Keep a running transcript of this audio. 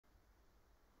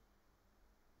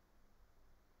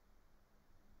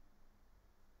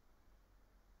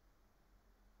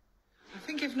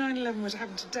if 9/11 were to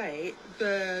happen today,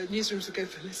 the newsrooms would go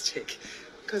ballistic,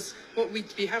 because what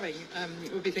we'd be having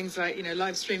would be things like,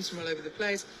 live streams from all over the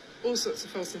place, all sorts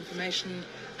of false information,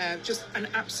 just an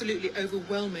absolutely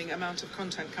overwhelming amount of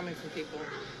content coming from people.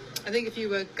 I think if you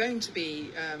were going to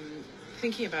be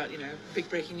thinking about, big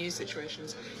breaking news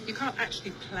situations, you can't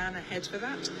actually plan ahead for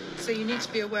that. So you need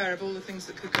to be aware of all the things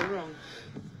that could go wrong.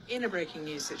 In a breaking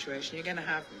news situation, you're going to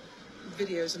have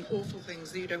videos and awful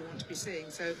things that you don't want to be seeing.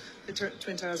 So the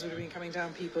Twin Towers would have been coming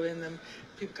down, people in them,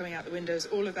 people coming out the windows,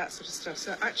 all of that sort of stuff.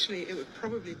 So actually it would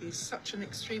probably be such an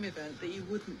extreme event that you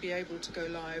wouldn't be able to go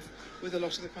live with a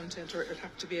lot of the content, or it would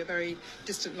have to be a very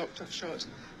distant locked off shot,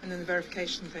 and then the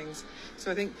verification things.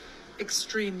 So I think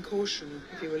extreme caution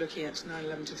if you were looking at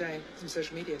 9/11 today in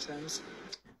social media terms.